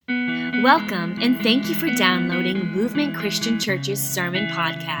Welcome, and thank you for downloading Movement Christian Church's Sermon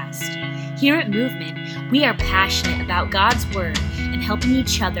Podcast. Here at Movement, we are passionate about God's Word and helping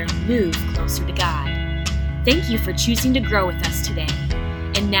each other move closer to God. Thank you for choosing to grow with us today.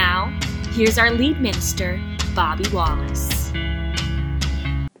 And now, here's our lead minister, Bobby Wallace.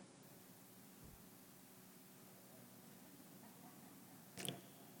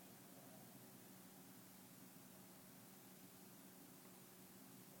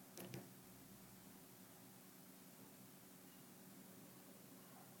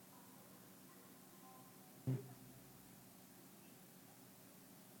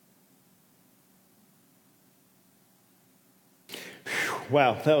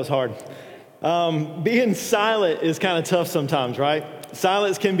 Wow, that was hard. Being silent is kind of tough sometimes, right?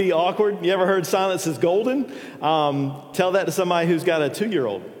 Silence can be awkward. You ever heard silence is golden? Tell that to somebody who's got a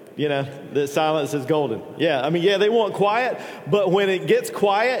 2-year-old, that silence is golden. Yeah, they want quiet, but when it gets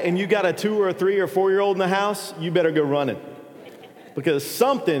quiet and you got a 2 or a 3 or 4-year-old in the house, you better go running. Because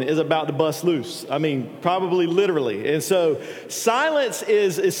something is about to bust loose. Probably literally. And so silence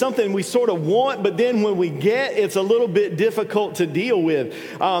is something we sort of want, but then when we get, it's a little bit difficult to deal with.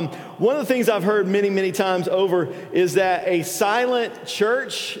 One of the things I've heard many, many times over is that a silent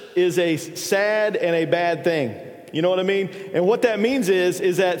church is a sad and a bad thing. You know what I mean? And what that means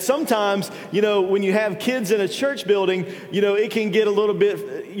is that sometimes, when you have kids in a church building, it can get a little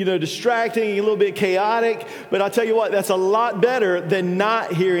bit, distracting, a little bit chaotic. But I'll tell you what, that's a lot better than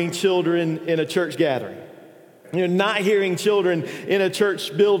not hearing children in a church gathering. Not hearing children in a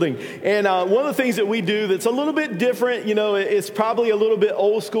church building. And one of the things that we do that's a little bit different, it's probably a little bit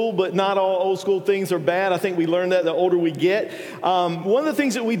old school, but not all old school things are bad. I think we learn that the older we get. One of the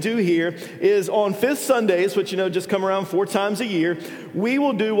things that we do here is on fifth Sundays, which, just come around 4 times a year, we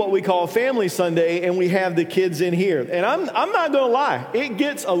will do what we call Family Sunday, and we have the kids in here. And I'm not going to lie, it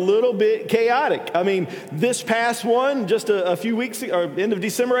gets a little bit chaotic. This past one, just a few weeks, or end of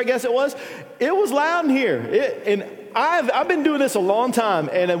December, I guess it was loud in here. And I've been doing this a long time,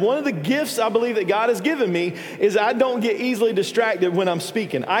 and one of the gifts I believe that God has given me is I don't get easily distracted when I'm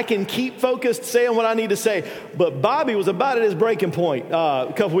speaking. I can keep focused, saying what I need to say. But Bobby was about at his breaking point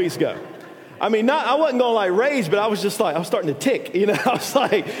a couple weeks ago. I wasn't going to rage, but I was starting to tick, I was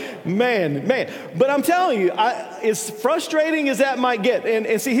like, man. But I'm telling you, as frustrating as that might get,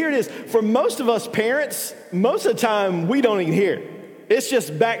 and see, here it is. For most of us parents, most of the time, we don't even hear it. It's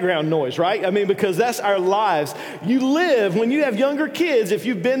just background noise, right? Because that's our lives. You live, when you have younger kids, if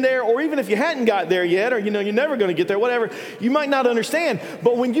you've been there, or even if you hadn't got there yet, or you're never going to get there, whatever, you might not understand.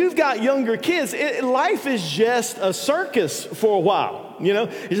 But when you've got younger kids, life is just a circus for a while.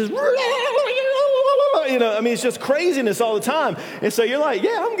 It's just, it's just craziness all the time. And so you're like,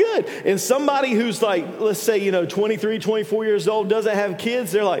 yeah, I'm good. And somebody who's like, let's say, 23, 24 years old, doesn't have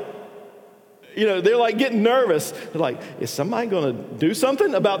kids, they're like, they're like getting nervous. They're like, is somebody going to do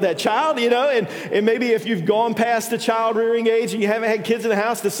something about that child? And maybe if you've gone past the child rearing age and you haven't had kids in the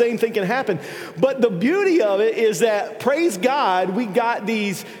house, the same thing can happen. But the beauty of it is that, praise God, we got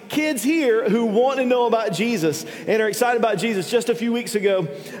these kids here who want to know about Jesus and are excited about Jesus. Just a few weeks ago,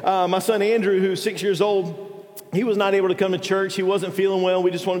 my son Andrew, who's 6 years old, he was not able to come to church. He wasn't feeling well.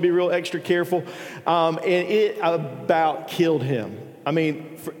 We just want to be real extra careful. And it about killed him.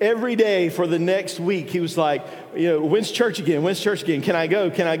 For every day for the next week, he was like, when's church again? When's church again? Can I go?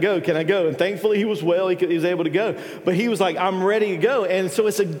 Can I go? Can I go? And thankfully he was well. He was able to go. But he was like, I'm ready to go. And so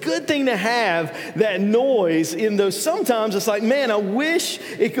it's a good thing to have that noise in those. Sometimes it's like, man, I wish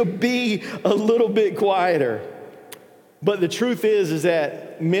it could be a little bit quieter. But the truth is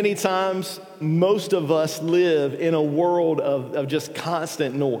that many times, most of us live in a world of just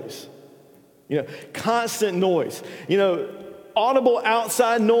constant noise. Constant noise. Audible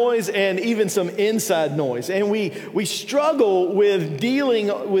outside noise and even some inside noise. And we struggle with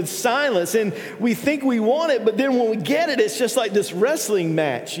dealing with silence, and we think we want it, but then when we get it, it's just like this wrestling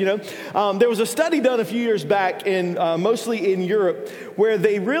match. There was a study done a few years back, mostly in Europe, where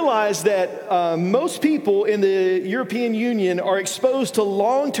they realized that most people in the European Union are exposed to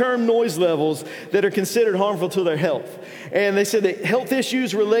long-term noise levels that are considered harmful to their health. And they said that health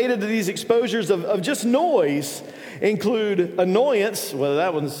issues related to these exposures of just noise include annoyance. Well,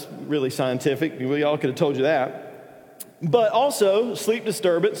 that one's really scientific. We all could have told you that. But also sleep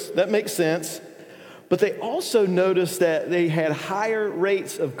disturbance. That makes sense. But they also noticed that they had higher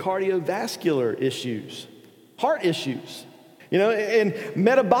rates of cardiovascular issues, heart issues, and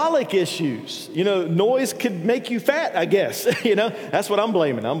metabolic issues. Noise could make you fat, I guess. That's what I'm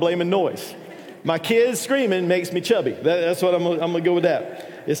blaming. I'm blaming noise. My kids screaming makes me chubby. That's what I'm going to go with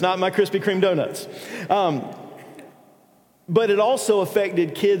that. It's not my Krispy Kreme donuts. But it also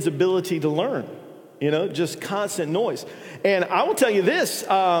affected kids' ability to learn, just constant noise. And I will tell you this,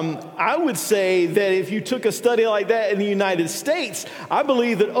 I would say that if you took a study like that in the United States, I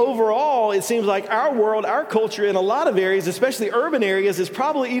believe that overall it seems like our world, our culture in a lot of areas, especially urban areas, is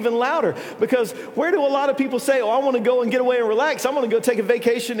probably even louder. Because where do a lot of people say, I want to go and get away and relax? I want to go take a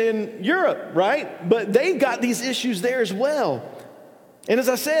vacation in Europe, right? But they've got these issues there as well. And as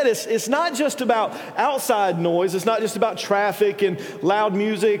I said, it's not just about outside noise. It's not just about traffic and loud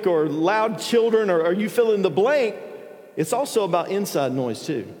music or loud children or you fill in the blank. It's also about inside noise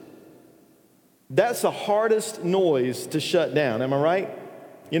too. That's the hardest noise to shut down. Am I right?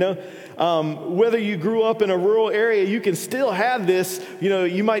 Whether you grew up in a rural area, you can still have this,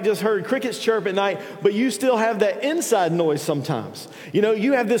 you might just heard crickets chirp at night, but you still have that inside noise sometimes.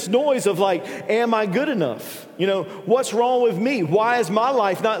 You have this noise of like, am I good enough? What's wrong with me? Why is my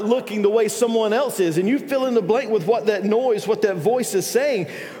life not looking the way someone else is? And you fill in the blank with what that noise, what that voice is saying.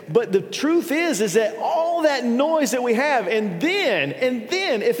 But the truth is that all that noise that we have, and then,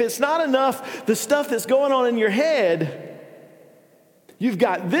 if it's not enough, the stuff that's going on in your head, you've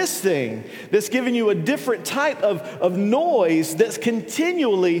got this thing that's giving you a different type of noise that's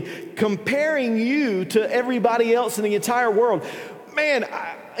continually comparing you to everybody else in the entire world. Man,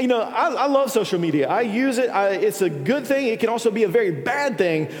 I love social media. I use it. It's a good thing. It can also be a very bad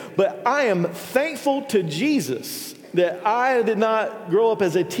thing. But I am thankful to Jesus that I did not grow up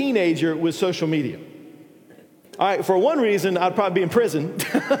as a teenager with social media. All right, for one reason, I'd probably be in prison.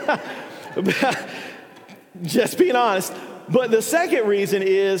 Just being honest. But the second reason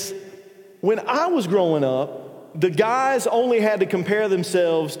is when I was growing up, the guys only had to compare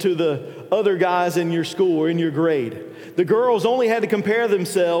themselves to the other guys in your school or in your grade. The girls only had to compare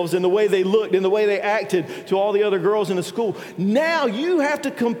themselves in the way they looked and the way they acted to all the other girls in the school. Now you have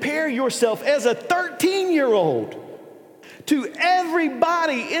to compare yourself as a 13-year-old to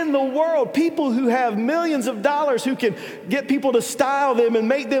everybody in the world, people who have millions of dollars, who can get people to style them and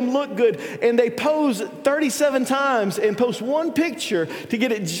make them look good, and they pose 37 times and post one picture to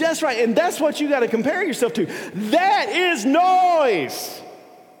get it just right, and that's what you got to compare yourself to. That is noise.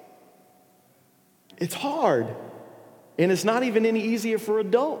 It's hard, and it's not even any easier for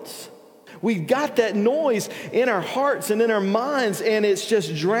adults. We've got that noise in our hearts and in our minds, and it's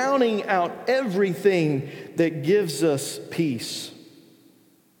just drowning out everything that gives us peace.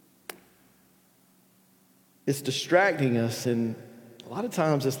 It's distracting us, and a lot of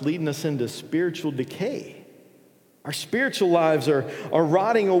times it's leading us into spiritual decay. Our spiritual lives are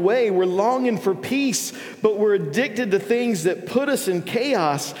rotting away. We're longing for peace, but we're addicted to things that put us in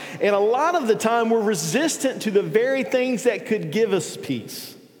chaos. And a lot of the time we're resistant to the very things that could give us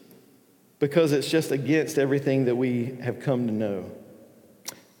peace, because it's just against everything that we have come to know.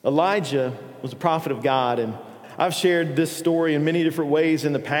 Elijah was a prophet of God, and I've shared this story in many different ways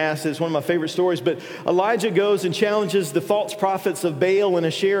in the past. It's one of my favorite stories, but Elijah goes and challenges the false prophets of Baal and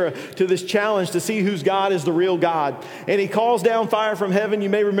Asherah to this challenge to see whose God is the real God. And he calls down fire from heaven. You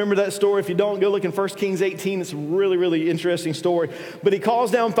may remember that story. If you don't, go look in 1 Kings 18. It's a really, really interesting story. But he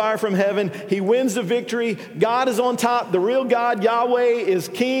calls down fire from heaven. He wins the victory. God is on top. The real God, Yahweh, is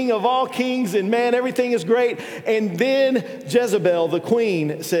king of all kings, and man, everything is great. And then Jezebel, the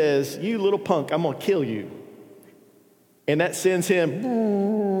queen, says, "You little punk, I'm going to kill you." And that sends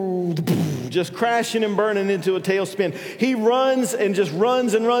him just crashing and burning into a tailspin. He runs and just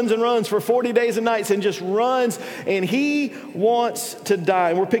runs and runs and runs for 40 days and nights and just runs, and he wants to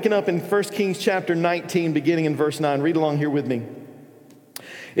die. And we're picking up in 1 Kings chapter 19, beginning in verse 9. Read along here with me.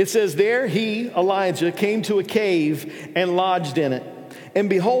 It says, "There he, Elijah, came to a cave and lodged in it. And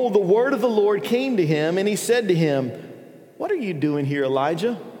behold, the word of the Lord came to him, and he said to him, 'What are you doing here,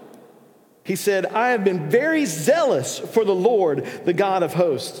 Elijah?' He said, 'I have been very zealous for the Lord, the God of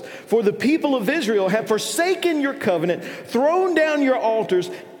hosts. For the people of Israel have forsaken your covenant, thrown down your altars,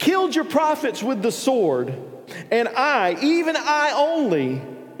 killed your prophets with the sword. And I, even I only,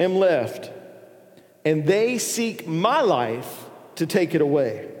 am left. And they seek my life to take it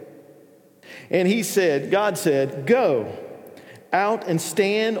away.' And he said, God said, 'Go out and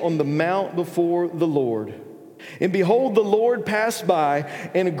stand on the mount before the Lord.' And behold, the Lord passed by,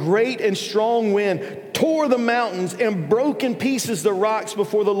 and a great and strong wind tore the mountains and broke in pieces the rocks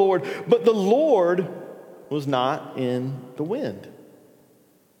before the Lord. But the Lord was not in the wind.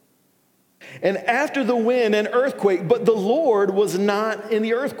 And after the wind, an earthquake, but the Lord was not in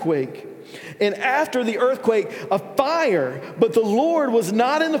the earthquake. And after the earthquake, a fire, but the Lord was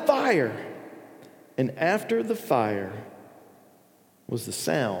not in the fire. And after the fire was the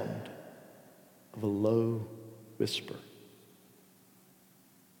sound of a low whisper.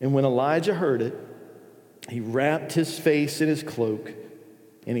 And when Elijah heard it, He wrapped his face in his cloak,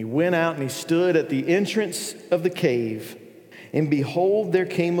 and he went out and he stood at the entrance of the cave. And behold, there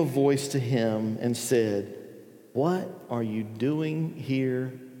came a voice to him and said, "What are you doing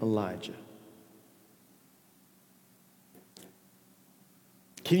here, Elijah?"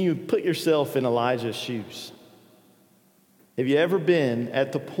 Can you put yourself in Elijah's shoes? Have you ever been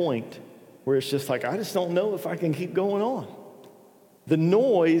at the point where it's just like, I just don't know if I can keep going on? The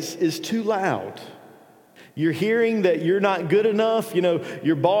noise is too loud. You're hearing that you're not good enough. You know,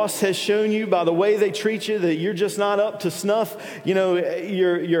 your boss has shown you by the way they treat you that you're just not up to snuff. You know,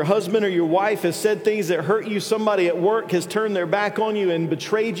 your husband or your wife has said things that hurt you. Somebody at work has turned their back on you and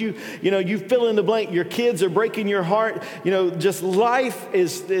betrayed you. You know, you fill in the blank. Your kids are breaking your heart. You know, just life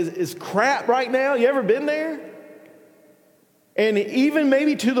is crap right now. You ever been there? And even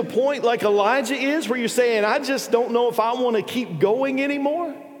maybe to the point like Elijah is, where you're saying, I just don't know if I want to keep going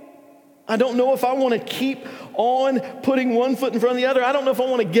anymore. I don't know if I want to keep on putting one foot in front of the other. I don't know if I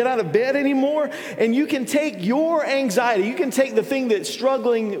want to get out of bed anymore. And you can take your anxiety, you can take the thing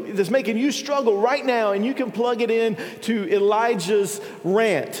that's making you struggle right now, and you can plug it in to Elijah's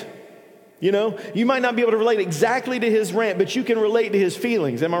rant. You know, you might not be able to relate exactly to his rant, but you can relate to his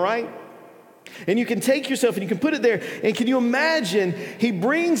feelings. Am I right? And you can take yourself and you can put it there. And can you imagine, he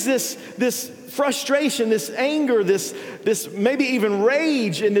brings this frustration, this anger, this maybe even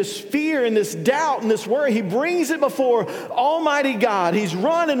rage and this fear and this doubt and this worry. He brings it before Almighty God. He's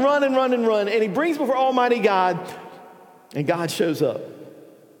run. And he brings it before Almighty God, and God shows up.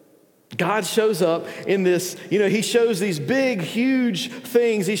 God shows up in this, you know, he shows these big, huge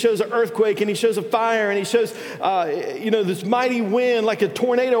things. He shows an earthquake, and he shows a fire, and he shows, this mighty wind like a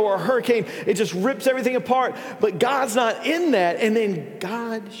tornado or a hurricane. It just rips everything apart. But God's not in that. And then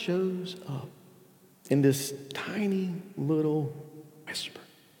God shows up in this tiny little whisper.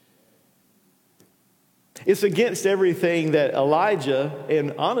 It's against everything that Elijah,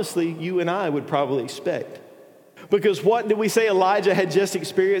 and honestly, you and I would probably expect. Because what did we say Elijah had just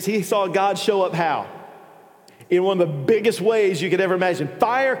experienced? He saw God show up how? In one of the biggest ways you could ever imagine.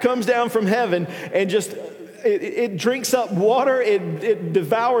 Fire comes down from heaven and just, it drinks up water, it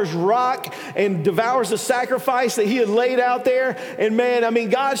devours rock and devours the sacrifice that he had laid out there. And man, I mean,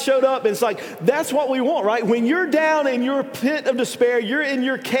 God showed up, and it's like, that's what we want, right? When you're down in your pit of despair, you're in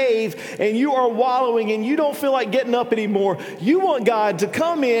your cave and you are wallowing and you don't feel like getting up anymore, you want God to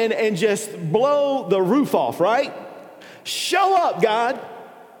come in and just blow the roof off, right? Show up, God.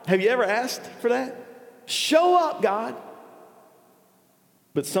 Have you ever asked for that? Show up, God.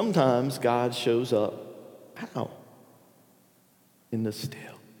 But sometimes God shows up how? In the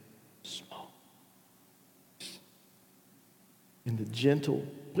still, small, in the gentle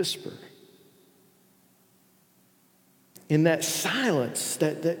whisper, in that silence,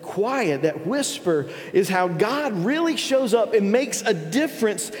 that quiet, that whisper is how God really shows up and makes a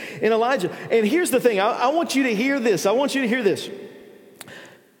difference in Elijah. And here's the thing. I want you to hear this. I want you to hear this.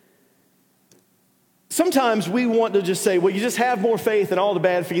 Sometimes we want to just say, well, you just have more faith and all the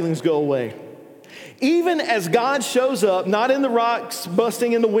bad feelings go away. Even as God shows up, not in the rocks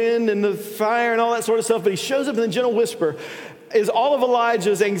busting in the wind and the fire and all that sort of stuff, but he shows up in the gentle whisper, is all of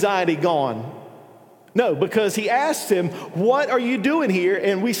Elijah's anxiety gone? No, because he asks him, what are you doing here?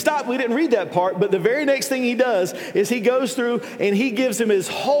 And we didn't read that part, but the very next thing he does is he goes through and he gives him his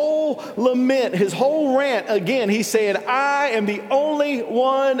whole lament, his whole rant. Again, he's saying, I am the only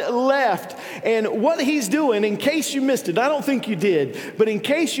one left. And what he's doing, in case you missed it, I don't think you did, but in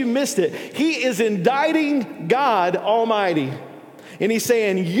case you missed it, he is indicting God Almighty. And he's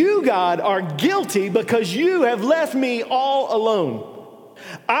saying, you, God, are guilty because you have left me all alone.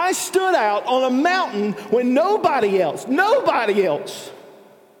 I stood out on a mountain when nobody else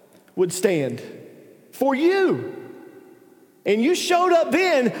would stand for you. And you showed up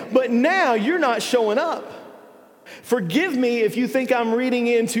then, but now you're not showing up. Forgive me if you think I'm reading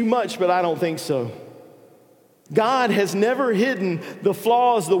in too much, but I don't think so. God has never hidden the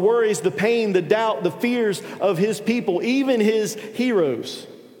flaws, the worries, the pain, the doubt, the fears of his people, even his heroes.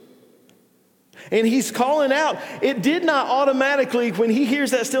 And he's calling out. It did not automatically, when he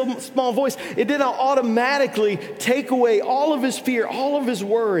hears that still small voice, it did not automatically take away all of his fear, all of his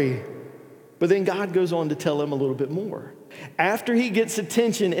worry. But then God goes on to tell him a little bit more. After he gets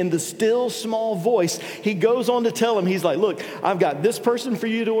attention in the still small voice, he goes on to tell him, he's like, look, I've got this person for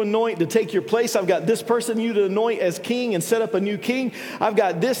you to anoint to take your place. I've got this person you to anoint as king and set up a new king. I've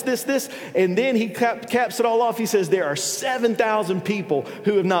got this. And then he caps it all off. He says, there are 7,000 people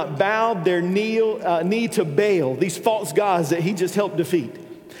who have not bowed their knee to Baal, these false gods that he just helped defeat.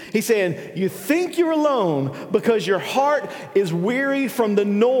 He's saying, you think you're alone because your heart is weary from the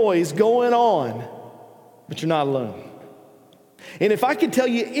noise going on. but you're not alone. And if I could tell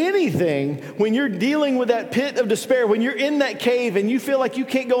you anything when you're dealing with that pit of despair, when you're in that cave and you feel like you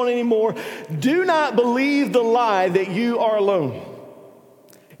can't go on anymore, do not believe the lie that you are alone.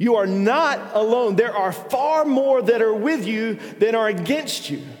 You are not alone. There are far more that are with you than are against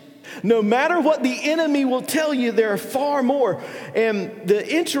you. No matter what the enemy will tell you, there are far more. And the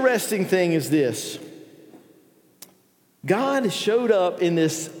interesting thing is this. God showed up in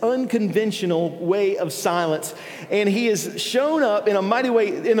this unconventional way of silence, and he has shown up in a mighty way,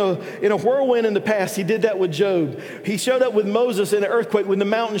 in a whirlwind in the past. He did that with Job. He showed up with Moses in an earthquake when the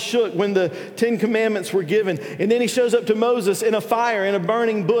mountain shook, when the 10 Commandments were given. And then he shows up to Moses in a fire, in a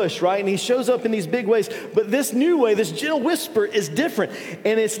burning bush, right? And he shows up in these big ways. But this new way, this gentle whisper is different.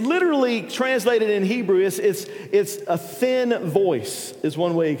 And it's literally translated in Hebrew. It's a thin voice is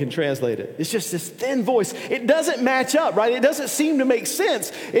one way you can translate it. It's just this thin voice. It doesn't match up. Right? It doesn't seem to make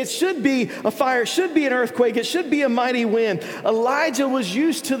sense. It should be a fire. It should be an earthquake. It should be a mighty wind. Elijah was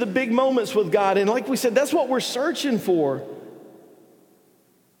used to the big moments with God. And like we said, that's what we're searching for.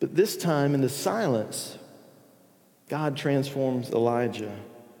 But this time in the silence, God transforms Elijah.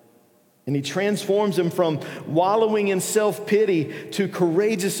 And he transforms him from wallowing in self-pity to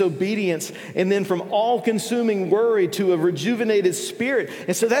courageous obedience, and then from all-consuming worry to a rejuvenated spirit.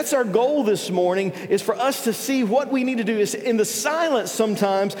 And so that's our goal this morning, is for us to see what we need to do. Is in the silence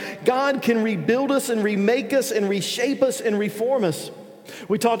sometimes, God can rebuild us and remake us and reshape us and reform us.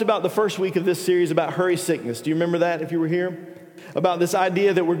 We talked about the first week of this series about hurry sickness. Do you remember that if you were here? About this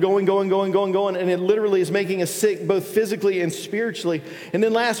idea that we're going, and it literally is making us sick both physically and spiritually. And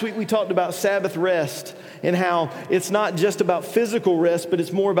then last week we talked about Sabbath rest and how it's not just about physical rest, but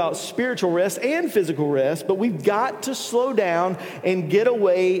it's more about spiritual rest and physical rest. But we've got to slow down and get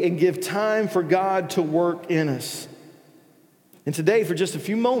away and give time for God to work in us. And today, for just a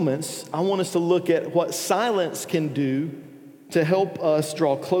few moments, I want us to look at what silence can do to help us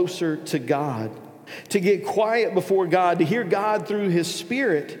draw closer to God, to get quiet before God, to hear God through His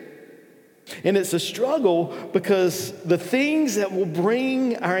Spirit. And it's a struggle because the things that will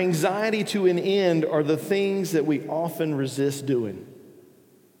bring our anxiety to an end are the things that we often resist doing.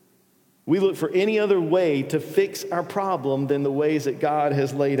 We look for any other way to fix our problem than the ways that God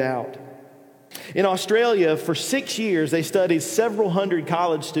has laid out. In Australia, for 6 years, they studied several hundred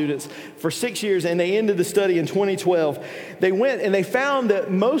college students for 6 years, and they ended the study in 2012. They went and they found that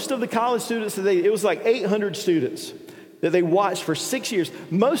most of the college students, it was like 800 students that they watched for 6 years.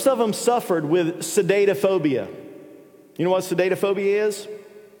 Most of them suffered with sedatophobia. You know what sedatophobia is?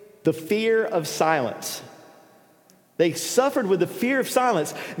 The fear of silence. They suffered with the fear of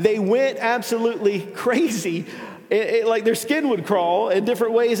silence. They went absolutely crazy. Like their skin would crawl in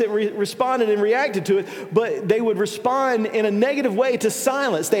different ways. It responded and reacted to it, but they would respond in a negative way to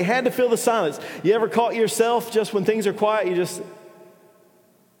silence. They had to feel the silence. You ever caught yourself just when things are quiet, you just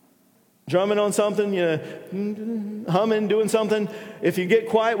drumming on something, humming, doing something? If you get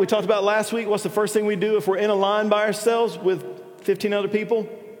quiet, we talked about last week, what's the first thing we do if we're in a line by ourselves with 15 other people?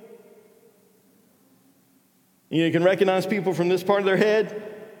 You can recognize people from this part of their head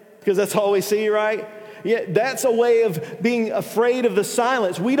because that's all we see, right? Yeah, that's a way of being afraid of the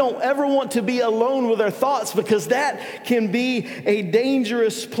silence. We don't ever want to be alone with our thoughts because that can be a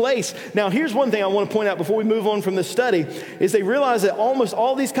dangerous place. Now, here's one thing I want to point out before we move on from this study, is they realized that almost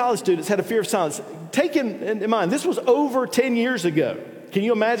all these college students had a fear of silence. Take in mind, this was over 10 years ago. Can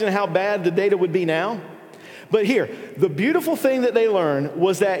you imagine how bad the data would be now? But here, the beautiful thing that they learned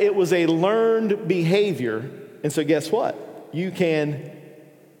was that it was a learned behavior. And so guess what? You can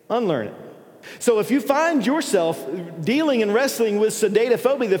unlearn it. So if you find yourself dealing and wrestling with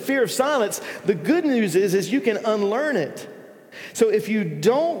sedatophobia, the fear of silence, the good news is you can unlearn it. So if you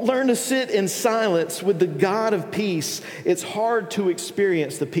don't learn to sit in silence with the God of peace, it's hard to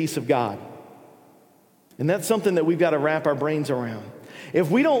experience the peace of God. And that's something that we've got to wrap our brains around. If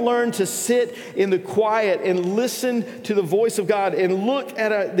we don't learn to sit in the quiet and listen to the voice of God and look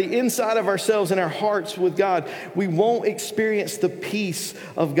at the inside of ourselves and our hearts with God, we won't experience the peace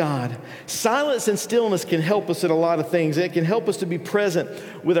of God. Silence and stillness can help us in a lot of things. It can help us to be present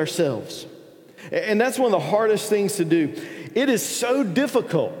with ourselves. And that's one of the hardest things to do. It is so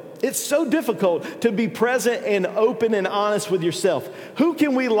difficult. It's so difficult to be present and open and honest with yourself. Who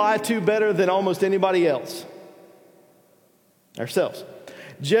can we lie to better than almost anybody else? Ourselves.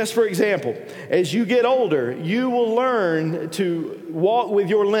 Just for example, as you get older, you will learn to walk with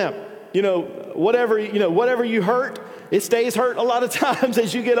your limp. Whatever you hurt, it stays hurt a lot of times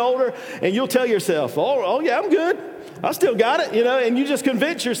as you get older, and you'll tell yourself, oh yeah, I'm good. I still got it, and you just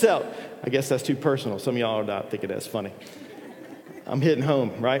convince yourself. I guess that's too personal. Some of y'all are not thinking that's funny. I'm hitting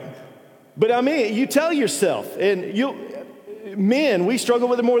home, right? But I mean, you tell yourself, and men, we struggle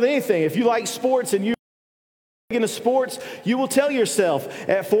with it more than anything. If you like sports and you're into sports, you will tell yourself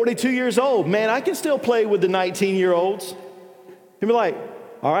at 42 years old, man, I can still play with the 19-year-olds. You'll be like,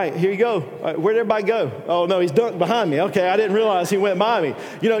 all right, here you go. Where'd everybody go? Oh, no, he's dunked behind me. Okay, I didn't realize he went by me.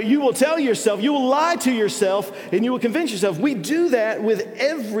 You will tell yourself, you will lie to yourself, and you will convince yourself. We do that with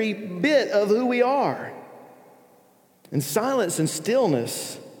every bit of who we are. And silence and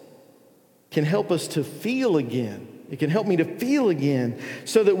stillness can help us to feel again. It can help me to feel again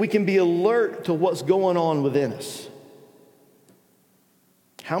so that we can be alert to what's going on within us.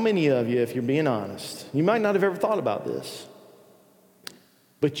 How many of you, if you're being honest, you might not have ever thought about this,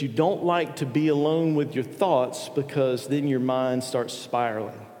 but you don't like to be alone with your thoughts because then your mind starts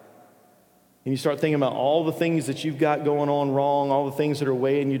spiraling. And you start thinking about all the things that you've got going on wrong, all the things that are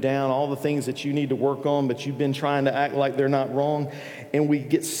weighing you down, all the things that you need to work on, but you've been trying to act like they're not wrong. And we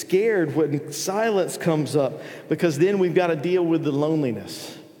get scared when silence comes up because then we've got to deal with the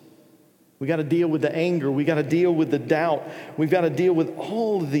loneliness. We got to deal with the anger. We got to deal with the doubt. We've got to deal with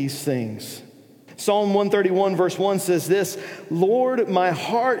all of these things. Psalm 131 verse 1 says this, Lord, my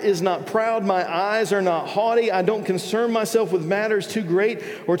heart is not proud, my eyes are not haughty. I don't concern myself with matters too great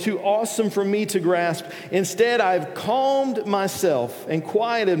or too awesome for me to grasp. Instead, I've calmed myself and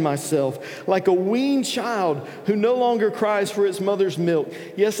quieted myself like a weaned child who no longer cries for its mother's milk.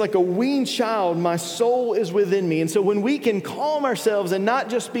 Yes, like a weaned child, my soul is within me. And so when we can calm ourselves and not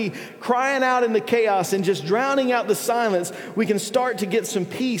just be crying out in the chaos and just drowning out the silence, we can start to get some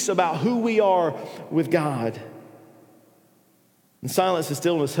peace about who we are with God. And silence and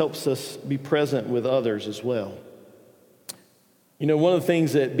stillness helps us be present with others as well. One of the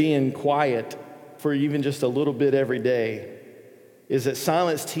things that being quiet for even just a little bit every day is that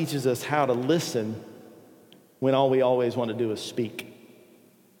silence teaches us how to listen when all we always want to do is speak.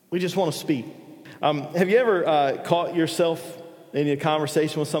 We just want to speak. Have you ever caught yourself in a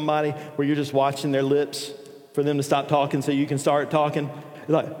conversation with somebody where you're just watching their lips for them to stop talking so you can start talking?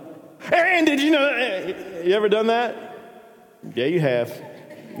 You're like, and did you know? You ever done that? Yeah, you have.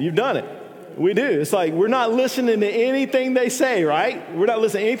 You've done it. We do. It's like we're not listening to anything they say, right? We're not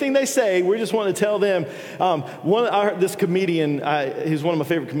listening to anything they say. We just want to tell them. I heard this comedian, he's one of my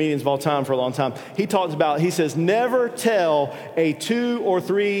favorite comedians of all time for a long time. He says, never tell a 2 or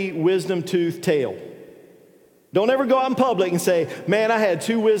 3 wisdom tooth tale. Don't ever go out in public and say, man, I had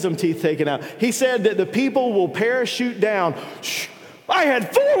 2 wisdom teeth taken out. He said that the people will parachute down. Shh, I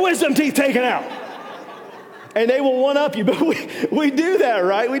had 4 wisdom teeth taken out. And they will one-up you. But we do that,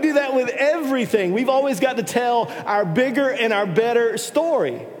 right? We do that with everything. We've always got to tell our bigger and our better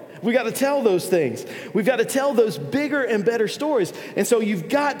story. We've got to tell those things. We've got to tell those bigger and better stories. And so you've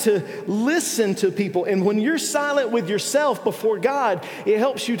got to listen to people. And when you're silent with yourself before God, it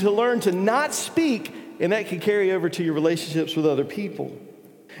helps you to learn to not speak, and that can carry over to your relationships with other people.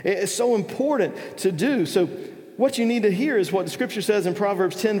 It's so important to do. So what you need to hear is what the scripture says in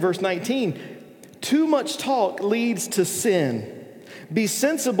Proverbs 10, verse 19. Too much talk leads to sin. Be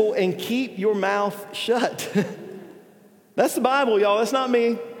sensible and keep your mouth shut. That's the Bible, y'all. That's not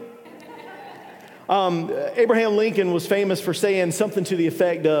me. Abraham Lincoln was famous for saying something to the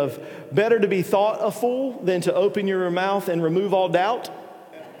effect of, better to be thought a fool than to open your mouth and remove all doubt.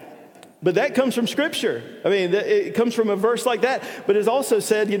 But that comes from Scripture. I mean, it comes from a verse like that. But it's also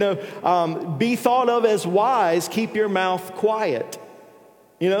said, be thought of as wise, keep your mouth quiet.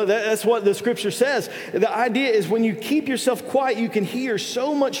 That's what the Scripture says. The idea is when you keep yourself quiet, you can hear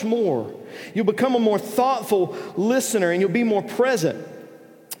so much more. You'll become a more thoughtful listener and you'll be more present.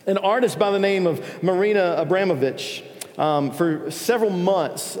 An artist by the name of Marina Abramovich, for several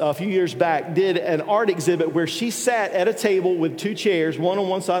months, a few years back, did an art exhibit where she sat at a table with 2 chairs, one on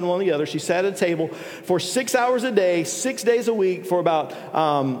one side and one on the other. She sat at a table for 6 hours a day, 6 days a week for about,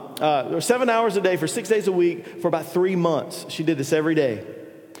 7 hours a day for 6 days a week for about 3 months. She did this every day.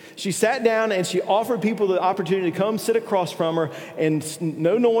 She sat down and she offered people the opportunity to come sit across from her, and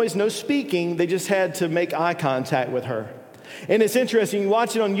no noise, no speaking. They just had to make eye contact with her. And it's interesting, you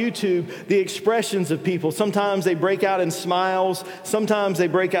watch it on YouTube, the expressions of people. Sometimes they break out in smiles. Sometimes they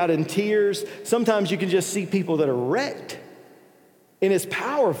break out in tears. Sometimes you can just see people that are wrecked. And it's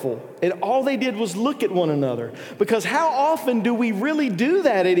powerful. And all they did was look at one another. Because how often do we really do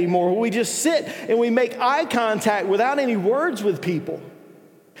that anymore? We just sit and we make eye contact without any words with people.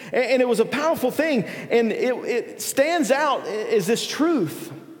 And it was a powerful thing. And it stands out as this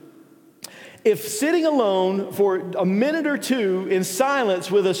truth. If sitting alone for a minute or two in silence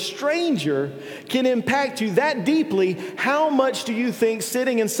with a stranger can impact you that deeply, how much do you think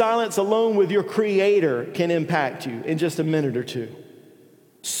sitting in silence alone with your Creator can impact you in just a minute or two?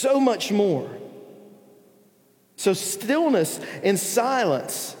 So much more. So stillness and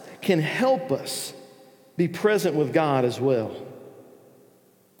silence can help us be present with God as well.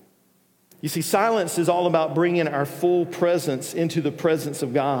 You see, silence is all about bringing our full presence into the presence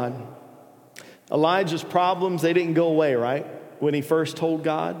of God. Elijah's problems, they didn't go away, right? When he first told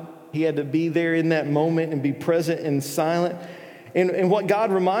God, he had to be there in that moment and be present and silent. And what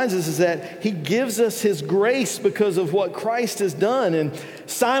God reminds us is that he gives us his grace because of what Christ has done. And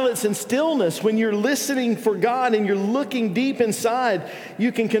silence and stillness, when you're listening for God and you're looking deep inside,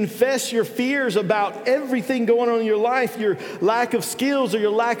 you can confess your fears about everything going on in your life, your lack of skills or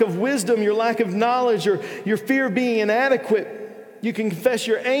your lack of wisdom, your lack of knowledge, or your fear of being inadequate. You can confess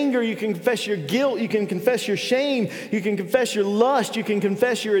your anger, you can confess your guilt, you can confess your shame, you can confess your lust, you can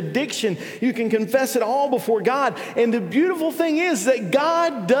confess your addiction, you can confess it all before God. And the beautiful thing is that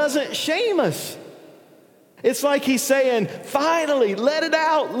God doesn't shame us. It's like he's saying, finally, let it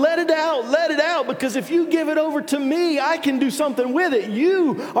out, let it out, let it out, because if you give it over to me, I can do something with it.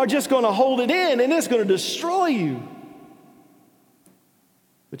 You are just going to hold it in and it's going to destroy you.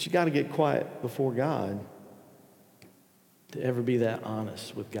 But you got to get quiet before God to ever be that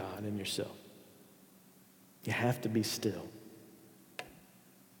honest with God and yourself. You have to be still.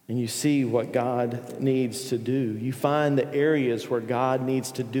 And you see what God needs to do. You find the areas where God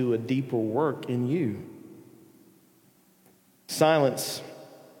needs to do a deeper work in you. Silence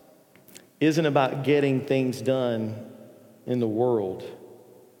isn't about getting things done in the world,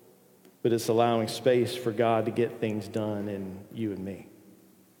 but it's allowing space for God to get things done in you and me.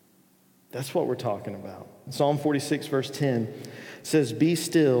 That's what we're talking about. Psalm 46, verse 10 says, "Be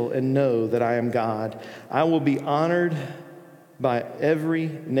still and know that I am God. I will be honored by every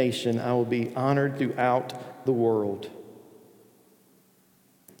nation. I will be honored throughout the world."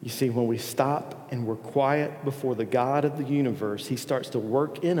 You see, when we stop and we're quiet before the God of the universe, he starts to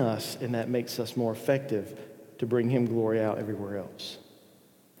work in us, and that makes us more effective to bring him glory out everywhere else.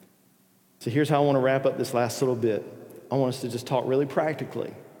 So here's how I want to wrap up this last little bit. I want us to just talk really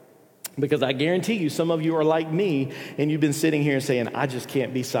practically. Because I guarantee you, some of you are like me, and you've been sitting here and saying, I just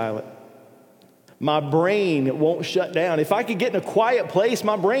can't be silent. My brain won't shut down. If I could get in a quiet place,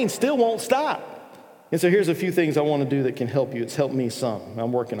 my brain still won't stop. And so here's a few things I want to do that can help you. It's helped me some.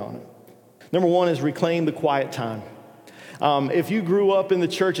 I'm working on it. Number one is reclaim the quiet time. If you grew up in the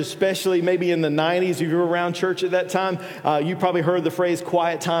church, especially maybe in the 90s, if you were around church at that time, you probably heard the phrase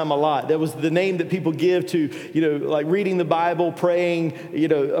quiet time a lot. That was the name that people give to, like reading the Bible, praying,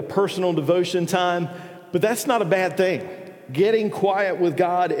 a personal devotion time. But that's not a bad thing. Getting quiet with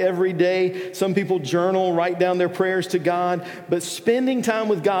God every day. Some people journal, write down their prayers to God. But spending time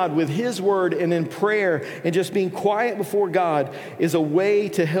with God, with his word and in prayer, and just being quiet before God is a way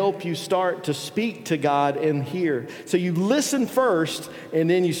to help you start to speak to God and hear. So you listen first, and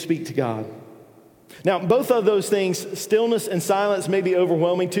then you speak to God. Now, both of those things, stillness and silence, may be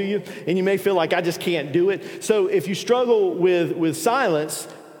overwhelming to you, and you may feel like I just can't do it. So if you struggle with silence,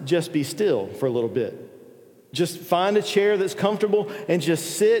 just be still for a little bit. Just find a chair that's comfortable and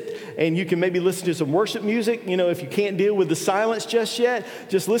just sit, and you can maybe listen to some worship music. If you can't deal with the silence just yet,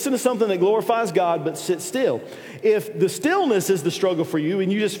 just listen to something that glorifies God, but sit still. If the stillness is the struggle for you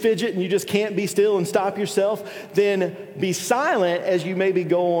and you just fidget and you just can't be still and stop yourself, then be silent as you maybe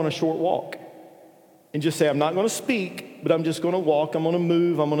go on a short walk. And just say, I'm not going to speak, but I'm just going to walk. I'm going to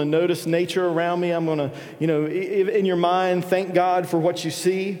move. I'm going to notice nature around me. I'm going to, in your mind, thank God for what you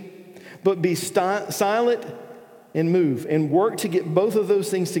see. But be silent and move and work to get both of those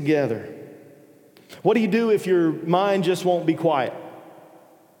things together. What do you do if your mind just won't be quiet?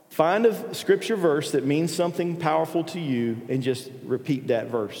 Find a scripture verse that means something powerful to you and just repeat that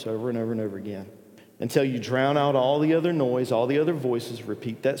verse over and over and over again until you drown out all the other noise, all the other voices.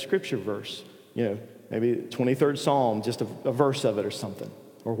 Repeat that scripture verse. Maybe 23rd Psalm, just a verse of it or something,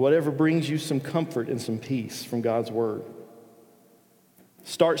 or whatever brings you some comfort and some peace from God's word.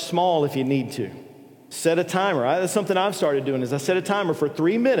 Start small if you need to. Set a timer. That's something I've started doing is I set a timer for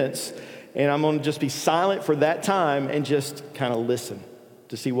 3 minutes, and I'm going to just be silent for that time and just kind of listen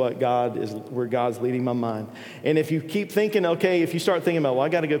to see where God's leading my mind. And if you keep thinking, if you start thinking about, I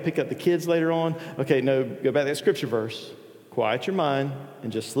got to go pick up the kids later on. No, go back to that scripture verse. Quiet your mind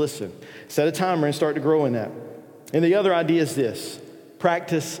and just listen. Set a timer and start to grow in that. And the other idea is this.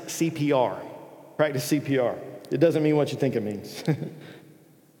 Practice CPR. Practice CPR. It doesn't mean what you think it means.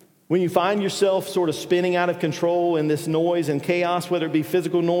 When you find yourself sort of spinning out of control in this noise and chaos, whether it be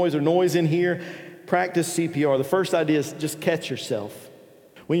physical noise or noise in here, practice CPR. The first idea is just catch yourself.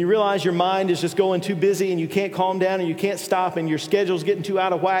 When you realize your mind is just going too busy and you can't calm down and you can't stop and your schedule's getting too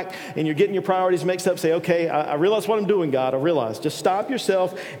out of whack and you're getting your priorities mixed up, say, okay, I realize what I'm doing, God. I realize. Just stop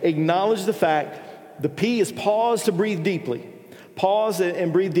yourself, acknowledge the fact. The P is pause to breathe deeply. Pause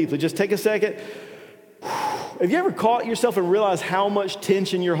and breathe deeply. Just take a second. Have you ever caught yourself and realized how much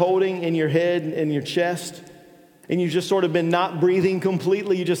tension you're holding in your head and your chest? And you've just sort of been not breathing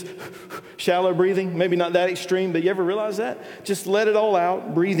completely. You just shallow breathing. Maybe not that extreme, but you ever realize that? Just let it all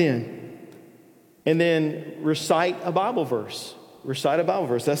out. Breathe in. And then recite a Bible verse. Recite a Bible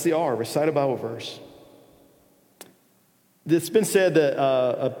verse. That's the R. Recite a Bible verse. It's been said that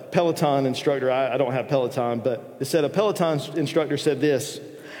a Peloton instructor, I don't have Peloton, but it said a Peloton instructor said this: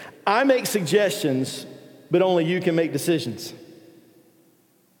 I make suggestions, but only you can make decisions.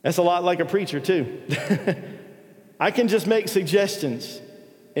 That's a lot like a preacher too. I can just make suggestions,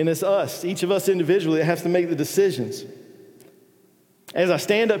 and it's us, each of us individually, that has to make the decisions. As I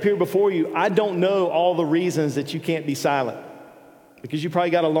stand up here before you, I don't know all the reasons that you can't be silent, because you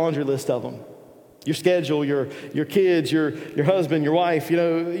probably got a laundry list of them. Your schedule, your kids, your husband, your wife,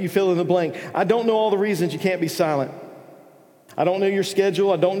 you fill in the blank. I don't know all the reasons you can't be silent. I don't know your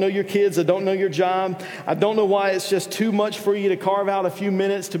schedule. I don't know your kids. I don't know your job. I don't know why it's just too much for you to carve out a few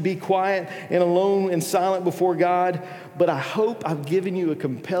minutes to be quiet and alone and silent before God. But I hope I've given you a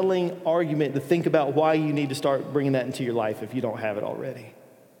compelling argument to think about why you need to start bringing that into your life if you don't have it already.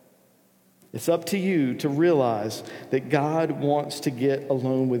 It's up to you to realize that God wants to get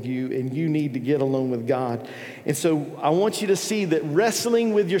alone with you, and you need to get alone with God. And so I want you to see that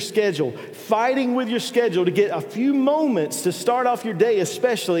wrestling with your schedule, fighting with your schedule to get a few moments to start off your day,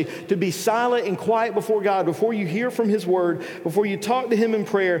 especially to be silent and quiet before God, before you hear from His Word, before you talk to Him in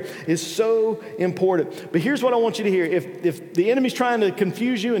prayer, is so important. But here's what I want you to hear. If the enemy's trying to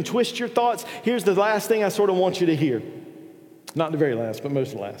confuse you and twist your thoughts, here's the last thing I sort of want you to hear. Not the very last, but most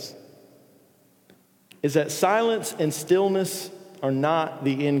of the last. Is that silence and stillness are not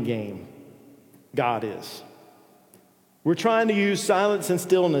the end game. God is. We're trying to use silence and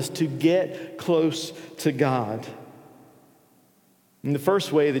stillness to get close to God. And the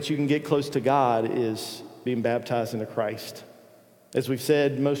first way that you can get close to God is being baptized into Christ. As we've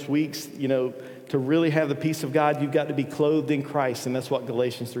said most weeks, to really have the peace of God, you've got to be clothed in Christ. And that's what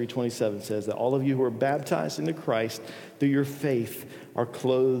Galatians 3:27 says, that all of you who are baptized into Christ through your faith are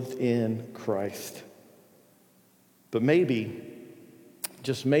clothed in Christ. But maybe,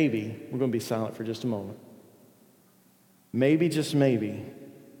 just maybe, we're going to be silent for just a moment. Maybe, just maybe,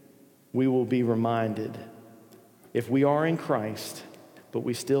 we will be reminded, if we are in Christ, but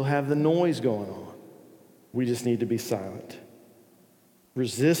we still have the noise going on, we just need to be silent.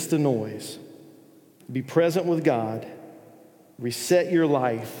 Resist the noise. Be present with God. Reset your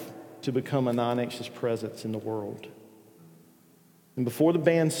life to become a non-anxious presence in the world. And before the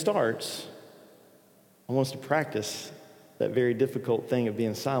band starts, I want us to practice that very difficult thing of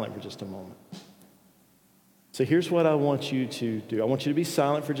being silent for just a moment. So here's what I want you to do. I want you to be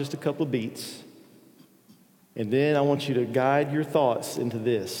silent for just a couple of beats. And then I want you to guide your thoughts into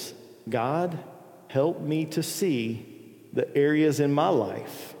this. God, help me to see the areas in my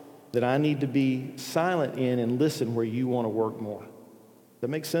life that I need to be silent in and listen where you want to work more. That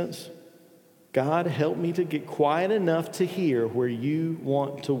make sense? God, help me to get quiet enough to hear where you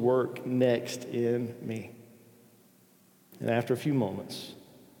want to work next in me. And after a few moments,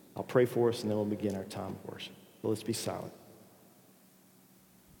 I'll pray for us, and then we'll begin our time of worship. So let's be silent.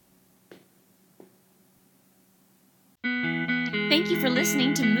 Thank you for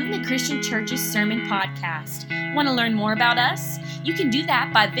listening to Movement Christian Church's Sermon Podcast. Want to learn more about us? You can do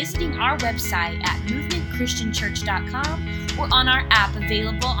that by visiting our website at movementchristianchurch.com or on our app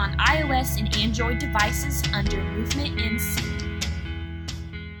available on iOS and Android devices under Movement NC.